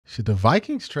Should the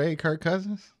Vikings trade Kirk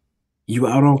Cousins? You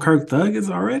out on Kirk Thuggins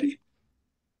already?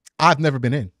 I've never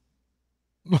been in.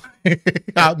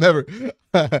 I've never.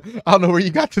 I don't know where you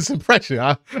got this impression.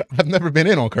 I've never been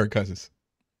in on Kirk Cousins.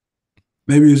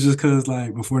 Maybe it's just because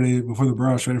like before the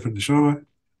Browns traded for Deshaun,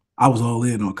 I was all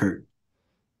in on Kirk.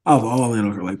 I was all in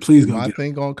on Kirk. Like, please go My get him.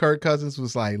 thing on Kirk Cousins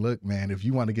was like, look, man, if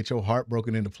you want to get your heart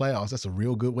broken in the playoffs, that's a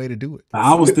real good way to do it.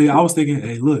 I was thinking,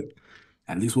 hey, look,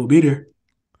 at least we'll be there.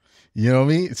 You know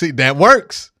what I mean? See, that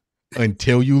works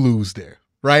until you lose there,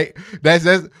 right? That's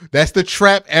the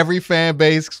trap every fan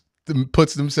base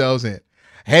puts themselves in.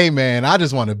 Hey, man, I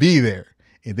just want to be there.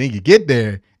 And then you get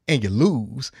there and you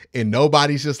lose. And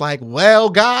nobody's just like, well,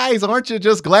 guys, aren't you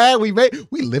just glad we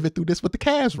living through this with the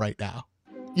Cavs right now?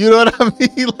 You know what I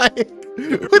mean? Like,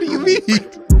 what do you mean?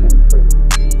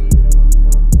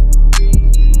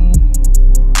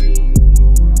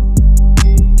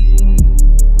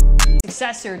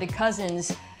 Successor to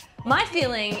Cousins. My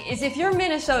feeling is if you're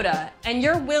Minnesota and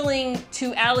you're willing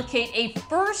to allocate a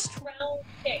first-round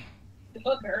pick to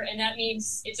Booker, and that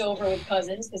means it's over with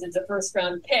Cousins because it's a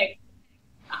first-round pick,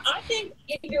 I think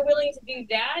if you're willing to do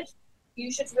that,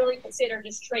 you should really consider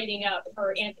just trading up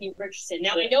for Anthony Richardson.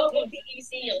 Now, I know it won't be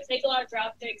easy. It'll take a lot of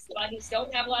draft picks. The Vikings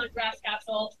don't have a lot of draft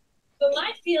capital. But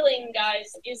my feeling,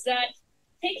 guys, is that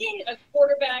taking a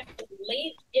quarterback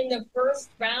late in the first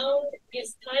round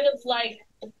is kind of like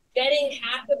betting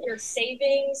half of your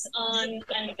savings on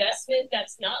an investment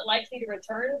that's not likely to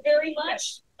return very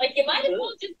much. Like, you might as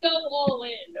well just go all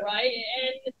in, right?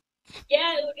 And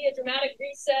yeah, it would be a dramatic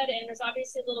reset, and there's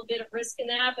obviously a little bit of risk in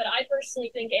that, but I personally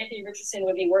think Anthony Richardson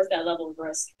would be worth that level of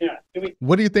risk. Yeah.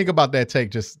 What do you think about that take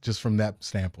just from that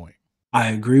standpoint? I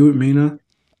agree with Mina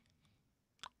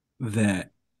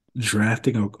that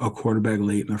drafting a quarterback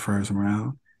late in the first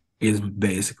round is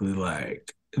basically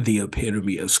like the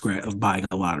epitome of buying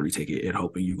a lottery ticket and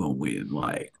hoping you're gonna win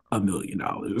like $1 million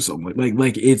or something.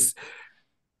 Like it's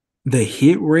the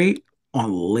hit rate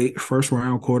on late first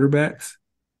round quarterbacks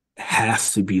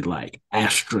has to be like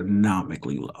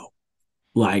astronomically low,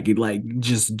 like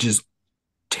just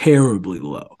terribly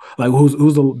low. Like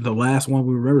who's the last one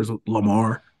we remember is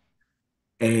Lamar.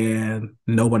 And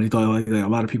nobody thought like a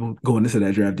lot of people going into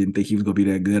that draft didn't think he was going to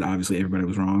be that good. Obviously, everybody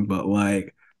was wrong. But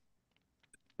like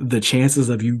the chances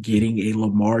of you getting a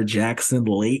Lamar Jackson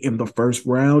late in the first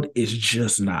round is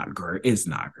just not great. It's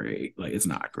not great. Like it's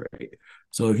not great.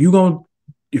 So if you're gonna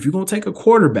take a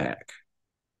quarterback,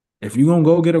 if you're gonna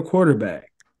go get a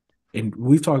quarterback, and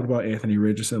we've talked about Anthony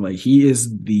Richardson, like he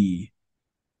is the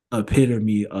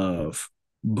epitome of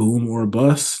boom or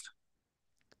bust.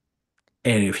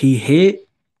 And if he hit,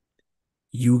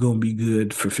 you gonna be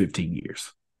good for 15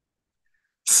 years.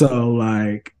 So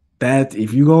like that,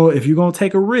 if you're gonna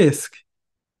take a risk,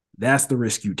 that's the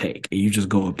risk you take. And you just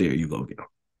go up there, you go get him.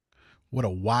 What a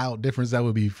wild difference that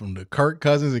would be from the Kirk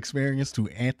Cousins experience to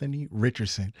Anthony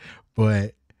Richardson.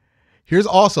 But here's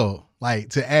also, like,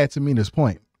 to add to Mina's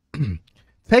point,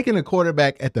 taking a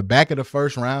quarterback at the back of the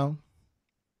first round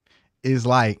is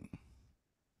like,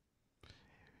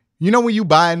 you know, when you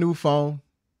buy a new phone,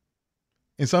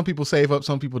 and some people save up,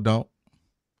 some people don't.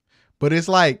 But it's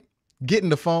like getting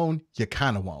the phone you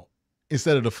kind of want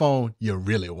instead of the phone you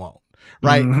really want,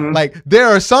 right? Mm-hmm. Like there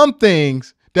are some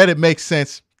things that it makes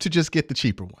sense to just get the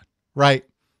cheaper one, right?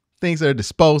 Things that are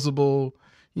disposable,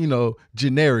 you know,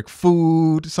 generic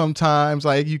food sometimes,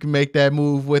 like you can make that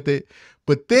move with it.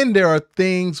 But then there are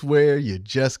things where you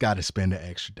just got to spend an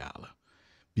extra dollar.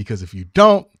 Because if you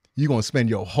don't, you're going to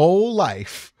spend your whole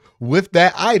life with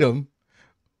that item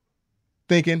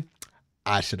thinking,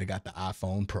 I should have got the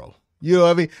iPhone Pro. You know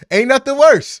what I mean? Ain't nothing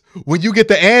worse when you get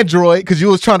the Android because you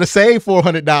was trying to save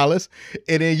 $400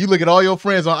 and then you look at all your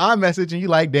friends on iMessage and you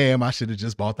like, damn, I should have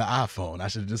just bought the iPhone. I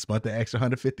should have just spent the extra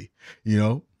 $150, you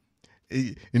know?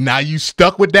 And now you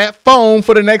stuck with that phone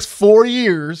for the next 4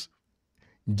 years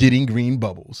getting green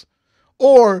bubbles.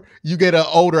 Or you get an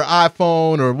older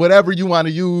iPhone or whatever you want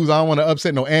to use. I don't want to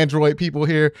upset no Android people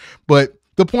here, but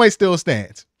the point still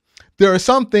stands. There are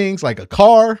some things like a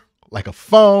car, like a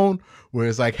phone, where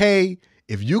it's like, hey,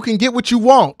 if you can get what you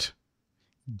want,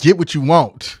 get what you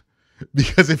want.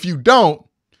 Because if you don't,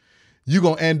 you're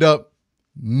going to end up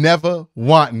never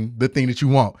wanting the thing that you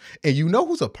want. And you know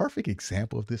who's a perfect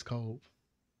example of this, Colb?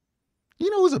 You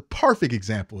know who's a perfect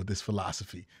example of this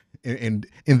philosophy in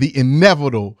the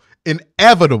inevitable end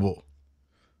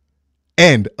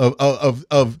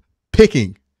of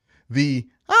picking the,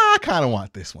 I kind of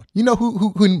want this one. You know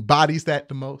who embodies that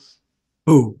the most?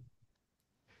 Who?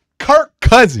 Kirk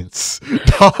Cousins,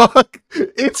 dog.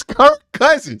 It's Kirk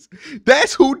Cousins.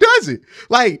 That's who does it.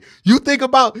 Like, you think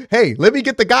about, hey, let me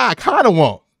get the guy I kind of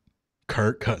want.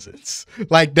 Kirk Cousins.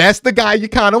 Like, that's the guy you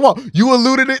kind of want. You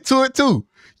alluded to it too.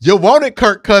 You wanted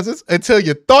Kirk Cousins until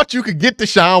you thought you could get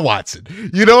Deshaun Watson.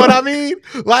 You know what I mean?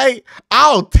 Like,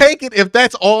 I'll take it if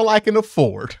that's all I can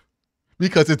afford,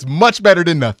 because it's much better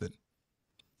than nothing.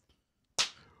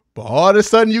 But all of a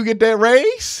sudden you get that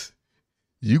raise,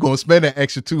 you're going to spend an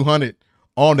extra $200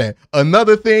 on that.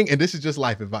 Another thing, and this is just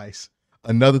life advice,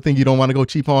 another thing you don't want to go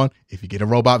cheap on, if you get a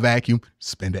robot vacuum,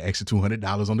 spend the extra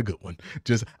 $200 on the good one.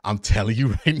 Just, I'm telling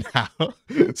you right now,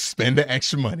 spend the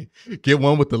extra money. Get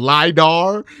one with the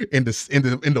LiDAR and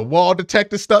the wall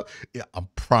detector stuff. Yeah, I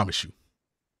promise you,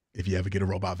 if you ever get a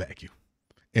robot vacuum.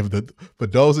 And for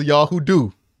those of y'all who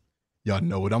do, y'all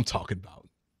know what I'm talking about.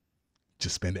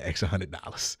 Just spend the extra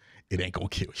 $100. It ain't gonna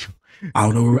kill you. I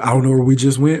don't know where we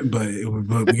just went, but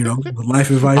you know, life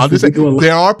advice. I'm just saying,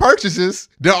 there are purchases.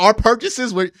 There are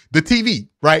purchases with the TV,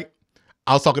 right?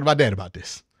 I was talking about that about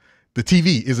this. The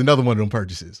TV is another one of them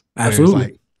purchases. Absolutely.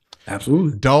 Like,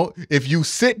 absolutely. If you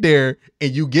sit there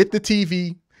and you get the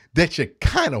TV that you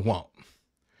kind of want,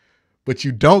 but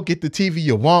you don't get the TV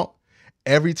you want,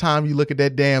 every time you look at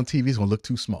that damn TV, it's gonna look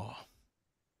too small.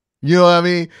 You know what I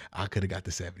mean? I could have got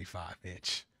the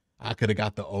 75-inch. I could have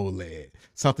got the OLED.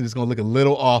 Something that's going to look a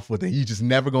little off with it. You just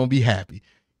never going to be happy.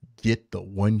 Get the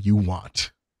one you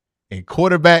want. And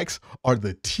quarterbacks are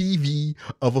the TV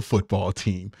of a football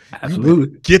team.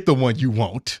 Absolutely. Get the one you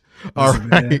want. All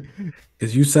right.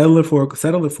 Because you settle it for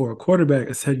a quarterback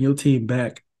and setting your team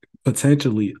back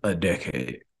potentially a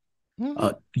decade,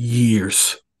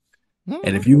 years.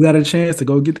 And if you got a chance to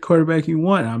go get the quarterback you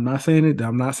want, I'm not saying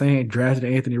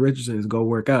drafting Anthony Richardson is going to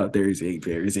work out. There is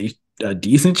a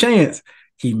decent chance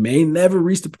he may never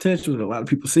reach the potential that a lot of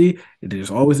people see. And there's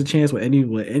always a chance with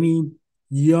any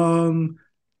young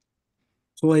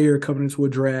player coming into a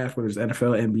draft, whether it's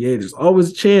NFL, NBA, there's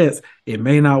always a chance it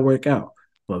may not work out.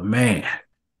 But man,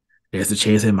 there's a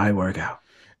chance it might work out.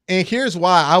 And here's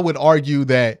why I would argue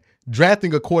that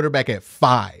drafting a quarterback at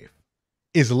 5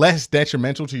 is less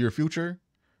detrimental to your future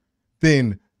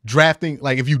than drafting.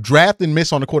 Like, if you draft and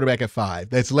miss on a quarterback at 5,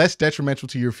 that's less detrimental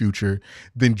to your future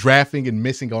than drafting and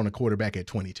missing on a quarterback at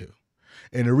 22.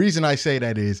 And the reason I say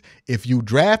that is, if you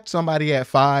draft somebody at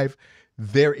 5,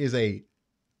 there is a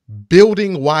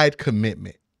building wide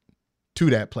commitment to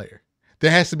that player.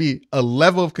 There has to be a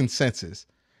level of consensus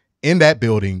in that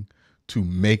building to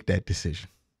make that decision.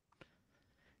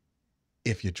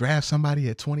 If you draft somebody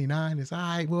at 29, it's all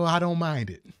right, well, I don't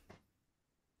mind it.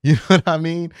 You know what I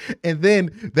mean? And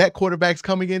then that quarterback's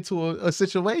coming into a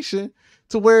situation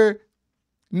to where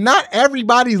not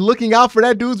everybody's looking out for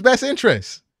that dude's best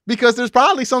interest, because there's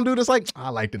probably some dude that's like, I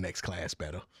like the next class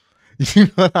better. You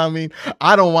know what I mean?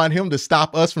 I don't want him to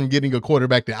stop us from getting a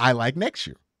quarterback that I like next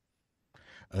year.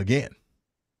 Again,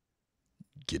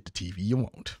 get the TV you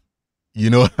want. You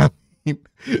know what I mean?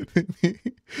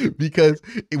 Because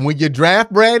when you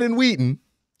draft Brandon Wheaton,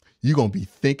 you're going to be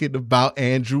thinking about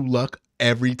Andrew Luck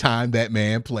every time that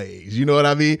man plays. You know what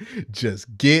I mean?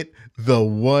 Just get the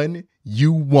one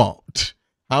you want.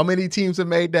 How many teams have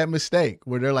made that mistake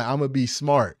where they're like, I'm going to be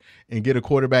smart and get a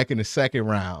quarterback in the second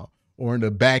round or in the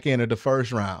back end of the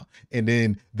first round, and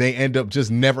then they end up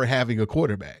just never having a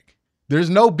quarterback? There's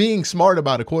no being smart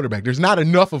about a quarterback. There's not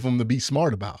enough of them to be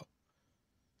smart about.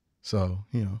 So,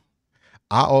 you know,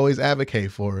 I always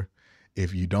advocate for,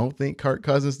 if you don't think Kirk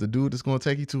Cousins, the dude that's going to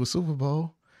take you to a Super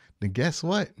Bowl, then guess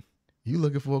what? You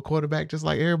looking for a quarterback just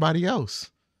like everybody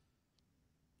else.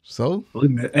 So,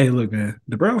 look, man.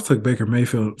 The Browns took Baker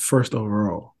Mayfield first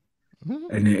overall.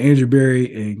 Mm-hmm. And then Andrew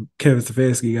Berry and Kevin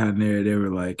Stefanski got in there. They were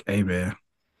like, hey, man,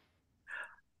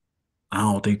 I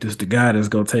don't think this is the guy that's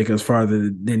going to take us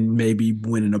farther than maybe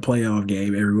winning a playoff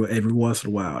game every once in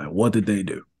a while. And what did they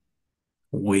do?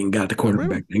 We ain't got the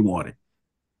quarterback they wanted.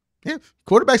 Yeah,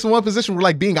 quarterbacks in one position were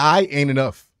like, being ain't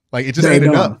enough. Like, it just ain't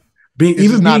enough.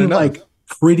 Being like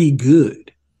pretty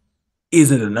good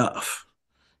isn't enough.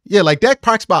 Yeah, like Dak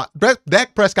Prescott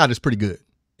is pretty good.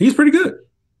 He's pretty good.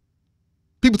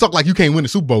 People talk like you can't win the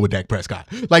Super Bowl with Dak Prescott.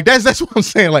 Like, that's what I'm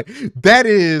saying. Like, that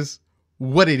is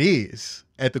what it is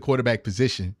at the quarterback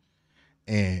position.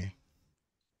 And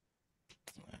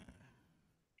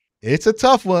it's a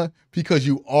tough one because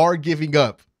you are giving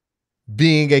up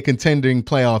being a contending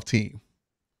playoff team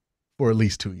for at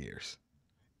least 2 years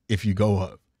if you go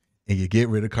up and you get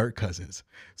rid of Kirk Cousins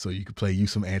so you can play you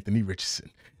some Anthony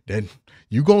Richardson. Then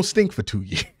you gonna stink for 2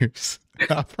 years.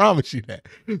 I promise you that.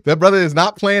 That brother is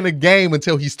not playing a game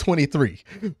until he's 23.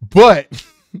 But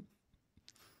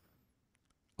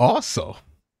also,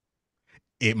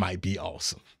 it might be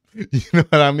awesome. You know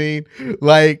what I mean?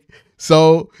 Like,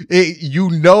 So you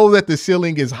know that the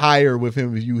ceiling is higher with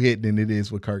him if you hit than it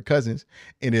is with Kirk Cousins.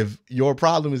 And if your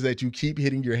problem is that you keep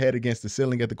hitting your head against the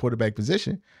ceiling at the quarterback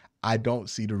position, I don't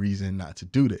see the reason not to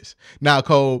do this. Now,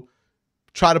 Colb,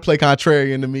 try to play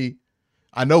contrarian to me.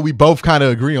 I know we both kind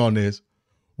of agree on this.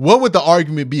 What would the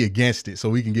argument be against it so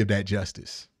we can give that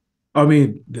justice? I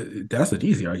mean, that's an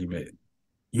easy argument.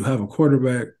 You have a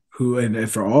quarterback who, and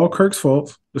for all Kirk's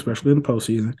faults, especially in the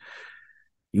postseason,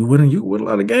 you win a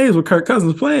lot of games with Kirk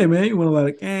Cousins playing, man. You win a lot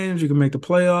of games. You can make the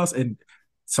playoffs. And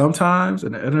sometimes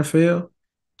in the NFL,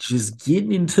 just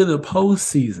getting into the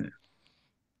postseason,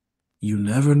 you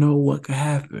never know what could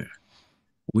happen.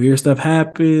 Weird stuff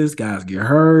happens. Guys get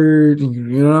hurt. You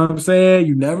know what I'm saying?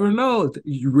 You never know.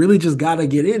 You really just got to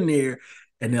get in there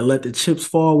and then let the chips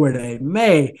fall where they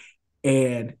may.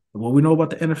 And what we know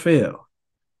about the NFL,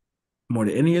 more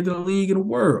than any other league in the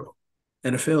world,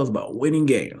 NFL is about winning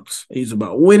games. It's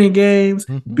about winning games,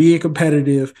 being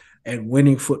competitive, and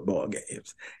winning football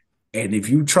games. And if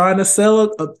you're trying to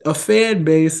sell a fan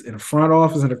base and a front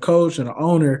office and a coach and an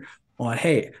owner on,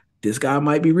 hey, this guy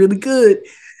might be really good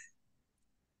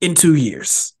in 2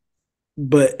 years.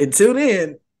 But until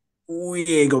then, we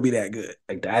ain't going to be that good.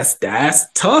 Like that's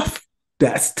tough.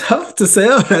 That's tough to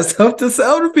sell. That's tough to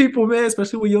sell to people, man,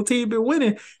 especially when your team been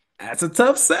winning. That's a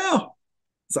tough sell.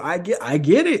 So I get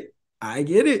it. I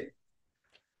get it.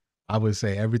 I would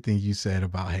say everything you said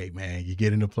about, hey, man, you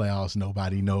get in the playoffs,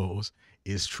 nobody knows,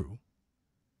 is true.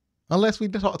 Unless we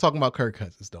talking about Kirk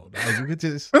Cousins, though.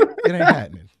 It ain't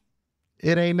happening.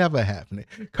 It ain't never happening.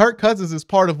 Kirk Cousins is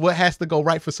part of what has to go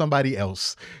right for somebody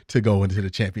else to go into the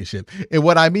championship. And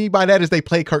what I mean by that is they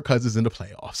play Kirk Cousins in the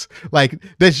playoffs. Like,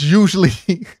 that's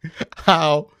usually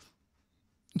how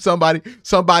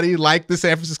somebody like the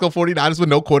San Francisco 49ers with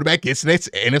no quarterback gets in its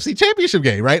NFC championship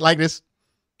game, right? Like this,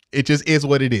 it just is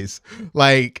what it is.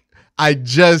 Like, I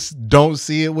just don't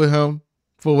see it with him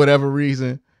for whatever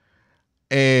reason.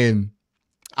 And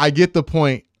I get the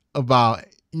point about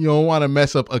you don't want to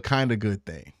mess up a kind of good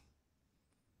thing.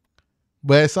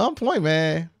 But at some point,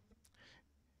 man,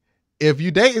 if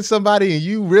you dating somebody and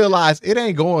you realize it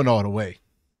ain't going all the way,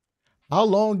 how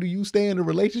long do you stay in a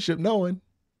relationship knowing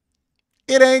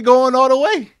it ain't going all the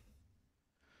way?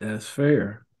 That's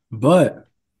fair. But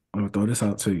I'm going to throw this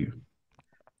out to you.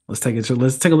 Let's take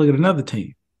a look at another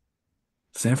team.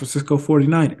 San Francisco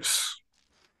 49ers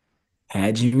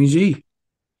had Jimmy G.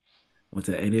 Went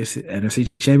to the NFC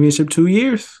Championship 2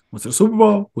 years. Went to the Super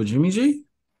Bowl with Jimmy G.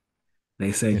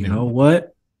 They said, you know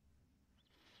what?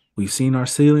 We've seen our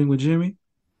ceiling with Jimmy.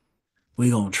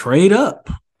 We're going to trade up.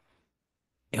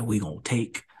 And we're going to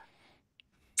take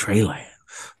Trey Lance.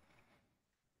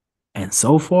 And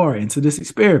so far into this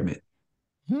experiment,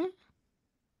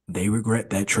 they regret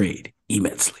that trade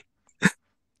immensely.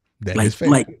 That is fair.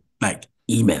 Like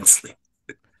immensely.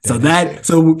 So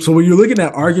when you're looking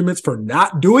at arguments for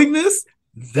not doing this,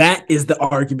 that is the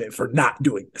argument for not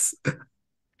doing this.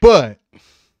 But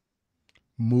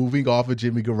moving off of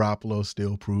Jimmy Garoppolo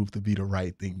still proved to be the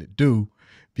right thing to do,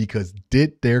 because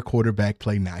did their quarterback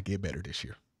play not get better this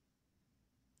year?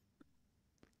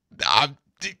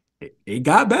 It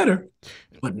got better,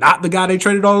 but not the guy they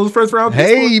traded all those first round picks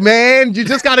Hey, for. Man, you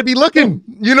just got to be looking.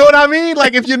 You know what I mean?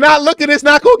 Like, if you're not looking, it's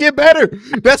not going to get better.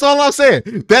 That's all I'm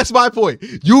saying. That's my point.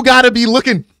 You got to be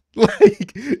looking.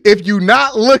 Like, if you're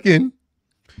not looking,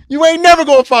 you ain't never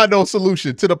going to find no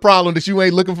solution to the problem that you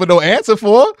ain't looking for no answer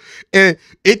for. And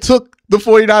it took the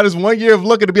 49ers 1 year of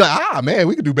looking to be like, man,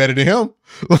 we could do better than him.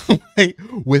 Like,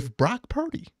 with Brock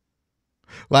Purdy.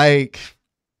 Like,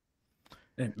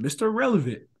 and Mr.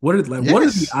 Relevant. What are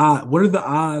the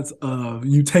odds of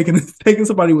you taking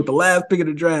somebody with the last pick of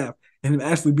the draft and him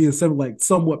actually being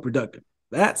somewhat productive?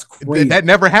 That's crazy. That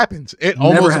never happens. It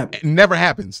never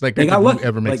happens. Like, they got lucky.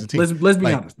 Ever makes a team. Let's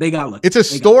be honest. They got lucky. It's a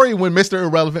story when Mr.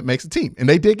 Irrelevant makes a team, and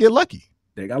they did get lucky.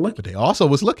 They got lucky. But they also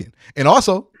was looking. And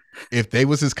also, if they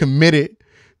was as committed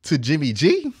to Jimmy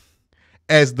G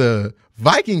as the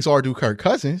Vikings are to Kirk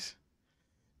Cousins,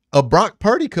 a Brock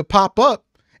Purdy could pop up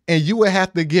and you would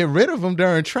have to get rid of him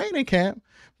during training camp,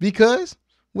 because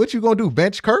what you going to do,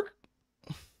 bench Kirk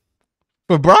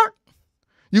for Brock?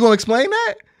 You going to explain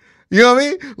that? You know what I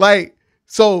mean? Like,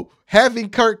 so having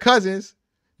Kirk Cousins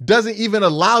doesn't even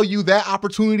allow you that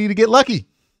opportunity to get lucky.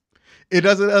 It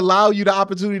doesn't allow you the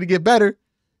opportunity to get better.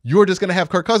 You're just going to have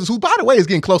Kirk Cousins, who, by the way, is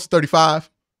getting close to 35.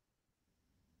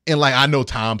 And like, I know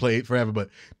Tom played forever, but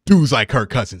dudes like Kirk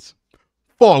Cousins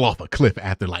fall off a cliff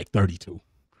after like 32.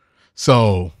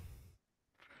 So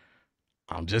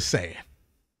I'm just saying,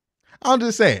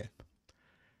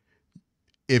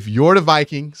 if you're the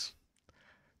Vikings,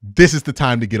 this is the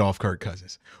time to get off Kirk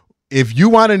Cousins. If you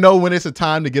want to know when it's a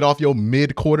time to get off your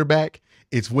mid quarterback,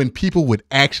 it's when people would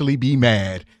actually be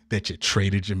mad that you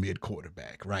traded your mid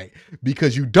quarterback, right?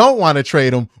 Because you don't want to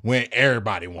trade them when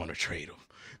everybody want to trade them,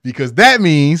 because that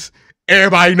means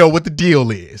everybody know what the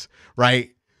deal is, right?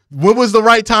 When was the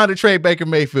right time to trade Baker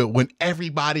Mayfield? When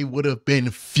everybody would have been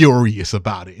furious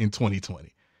about it in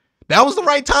 2020. That was the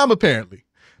right time, apparently.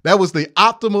 That was the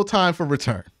optimal time for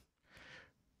return.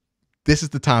 This is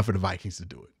the time for the Vikings to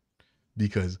do it,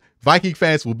 because Viking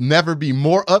fans will never be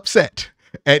more upset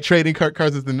at trading Kirk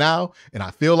Cousins than now. And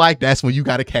I feel like that's when you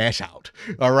got to cash out.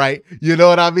 All right. You know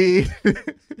what I mean?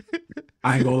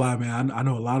 I ain't gonna lie, man. I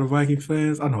know a lot of Vikings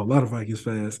fans. I ain't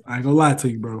gonna lie to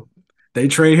you, bro. They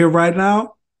trade here right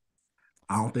now.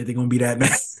 I don't think they're gonna be that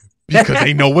mad. Because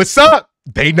they know what's up.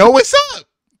 They know what's up.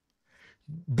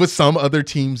 But some other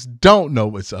teams don't know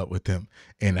what's up with them.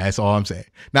 And that's all I'm saying.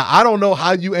 Now, I don't know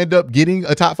how you end up getting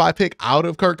a top 5 pick out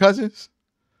of Kirk Cousins.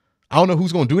 I don't know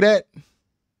who's going to do that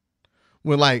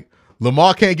when, like,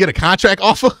 Lamar can't get a contract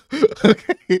offer.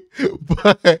 Okay.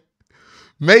 But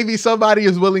maybe somebody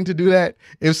is willing to do that.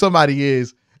 If somebody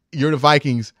is, you're the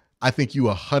Vikings. I think you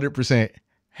 100%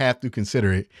 have to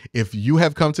consider it. If you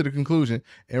have come to the conclusion,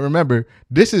 and remember,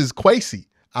 this is Kwesi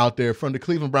out there from the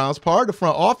Cleveland Browns, part of the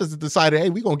front office that decided, hey,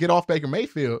 we're going to get off Baker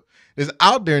Mayfield, is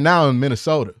out there now in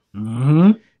Minnesota.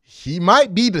 Mm-hmm. He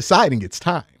might be deciding it's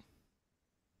time.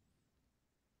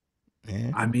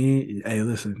 Man. I mean, hey,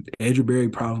 listen, Andrew Berry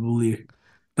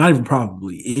not even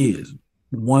probably, is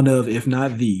one of, if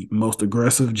not the most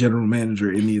aggressive general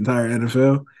manager in the entire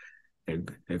NFL. And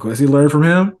Kwesi learned from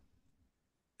him.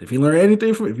 If he learned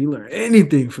anything from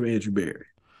Andrew Berry,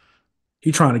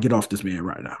 he's trying to get off this man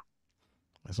right now.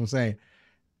 That's what I'm saying.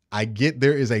 I get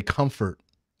there is a comfort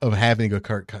of having a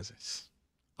Kirk Cousins.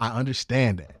 I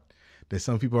understand that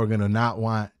some people are going to not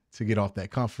want to get off that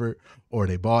comfort, or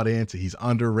they bought into he's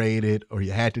underrated, or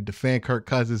you had to defend Kirk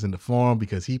Cousins in the forum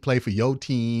because he played for your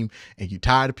team and you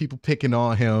tired of people picking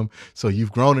on him. So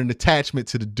you've grown an attachment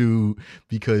to the dude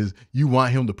because you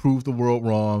want him to prove the world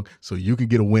wrong so you can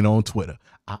get a win on Twitter.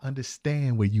 I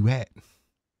understand where you at.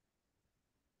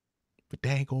 But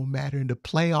that ain't gonna matter in the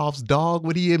playoffs, dog.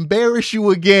 Would he embarrass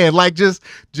you again? Like, just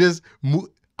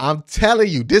I'm telling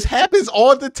you, this happens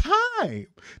all the time.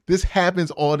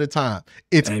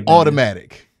 It's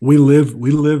automatic. We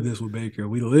live this with Baker.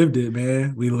 We lived it,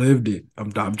 man. We lived it.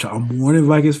 I'm warning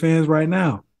Vikings fans right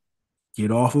now.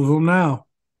 Get off of him now.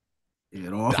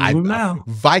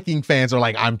 Viking fans are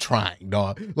like, I'm trying,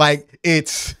 dog. Like,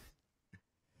 this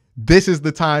is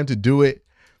the time to do it.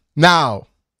 Now,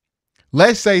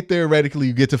 let's say theoretically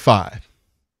you get to 5.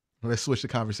 Let's switch the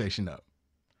conversation up.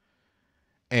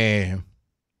 And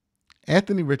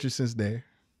Anthony Richardson's there.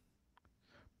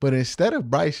 But instead of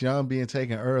Bryce Young being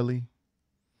taken early,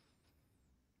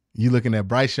 you're looking at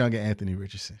Bryce Young and Anthony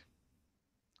Richardson.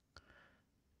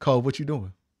 Colb, what you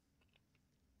doing?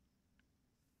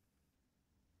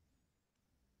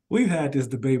 We've had this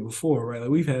debate before, right?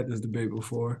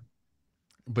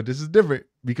 But this is different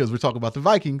because we're talking about the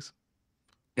Vikings.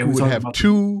 And who would have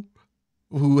 2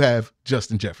 who have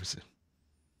Justin Jefferson.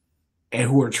 And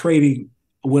who are trading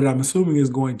what I'm assuming is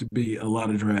going to be a lot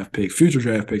of future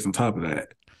draft picks on top of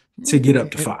that, to get up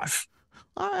to 5.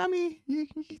 I mean, you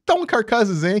throwing Kirk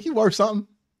Cousins in, he worth something.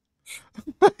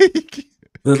 You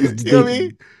know what I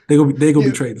mean? They're gonna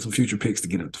be trading some future picks to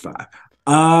get up to 5.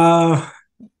 I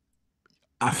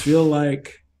feel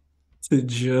like to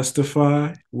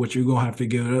justify what you're gonna have to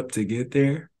give up to get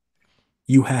there,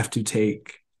 you have to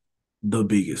take the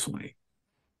biggest swing,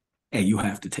 and you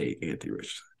have to take Anthony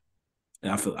Richardson.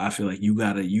 And I feel like you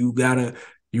gotta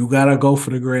go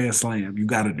for the grand slam. You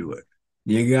gotta do it.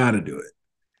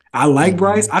 I like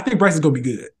Bryce. I think Bryce is gonna be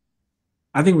good.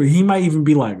 I think he might even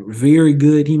be like very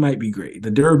good. He might be great. The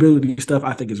durability stuff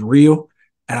I think is real,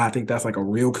 and I think that's like a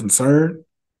real concern.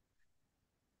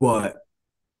 But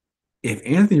if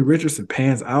Anthony Richardson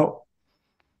pans out,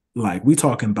 like, we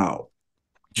talking about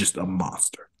just a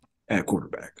monster at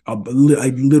quarterback, a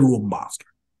literal monster.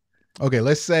 Okay,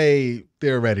 let's say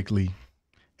theoretically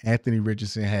Anthony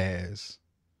Richardson has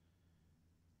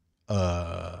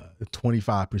a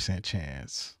 25%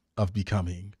 chance of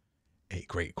becoming a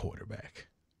great quarterback,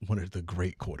 one of the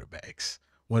great quarterbacks,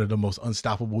 one of the most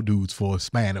unstoppable dudes for a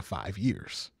span of 5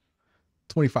 years.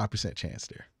 25% chance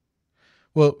there.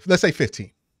 Well, let's say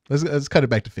 15. Let's cut it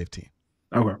back to 15.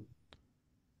 Okay.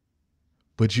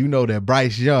 But you know that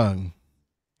Bryce Young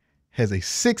has a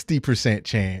 60%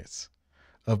 chance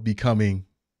of becoming,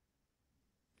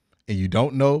 and you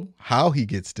don't know how he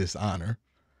gets this honor,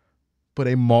 but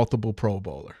a multiple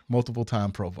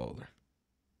time Pro Bowler.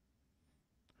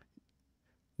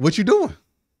 What you doing?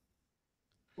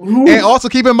 And also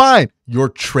keep in mind, you're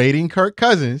trading Kirk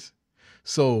Cousins.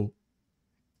 So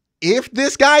if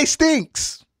this guy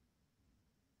stinks,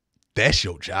 that's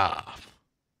your job.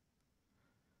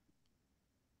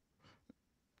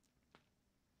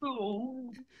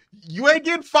 You ain't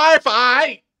getting fired for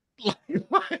I.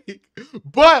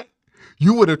 But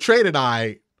you would have traded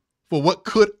I for what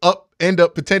could end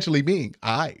up potentially being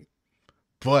I.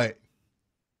 But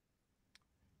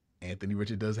Anthony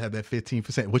Richardson does have that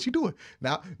 15%. What you doing?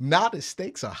 Now the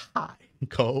stakes are high,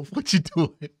 Colb. What you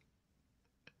doing?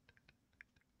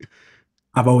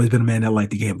 I've always been a man that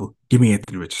liked to gamble. Give me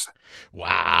Anthony Richardson.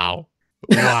 Wow.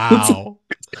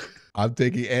 I'm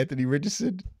taking Anthony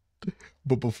Richardson.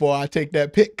 But before I take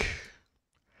that pick,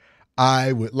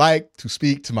 I would like to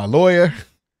speak to my lawyer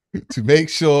to make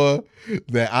sure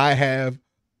that I have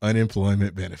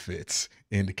unemployment benefits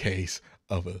in the case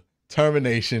of a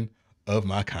termination of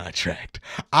my contract.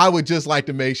 I would just like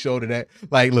to make sure that,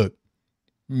 look,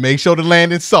 make sure the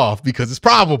landing's soft because it's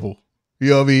probable. You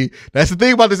know what I mean? That's the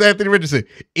thing about this Anthony Richardson.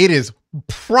 It is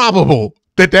probable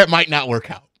that might not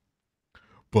work out.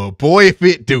 But boy, if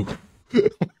it do,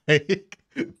 it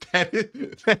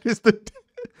is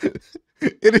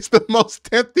the most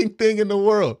tempting thing in the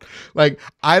world. Like,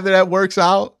 either that works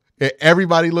out and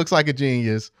everybody looks like a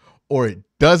genius, or it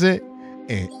doesn't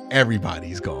and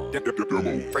everybody's gone.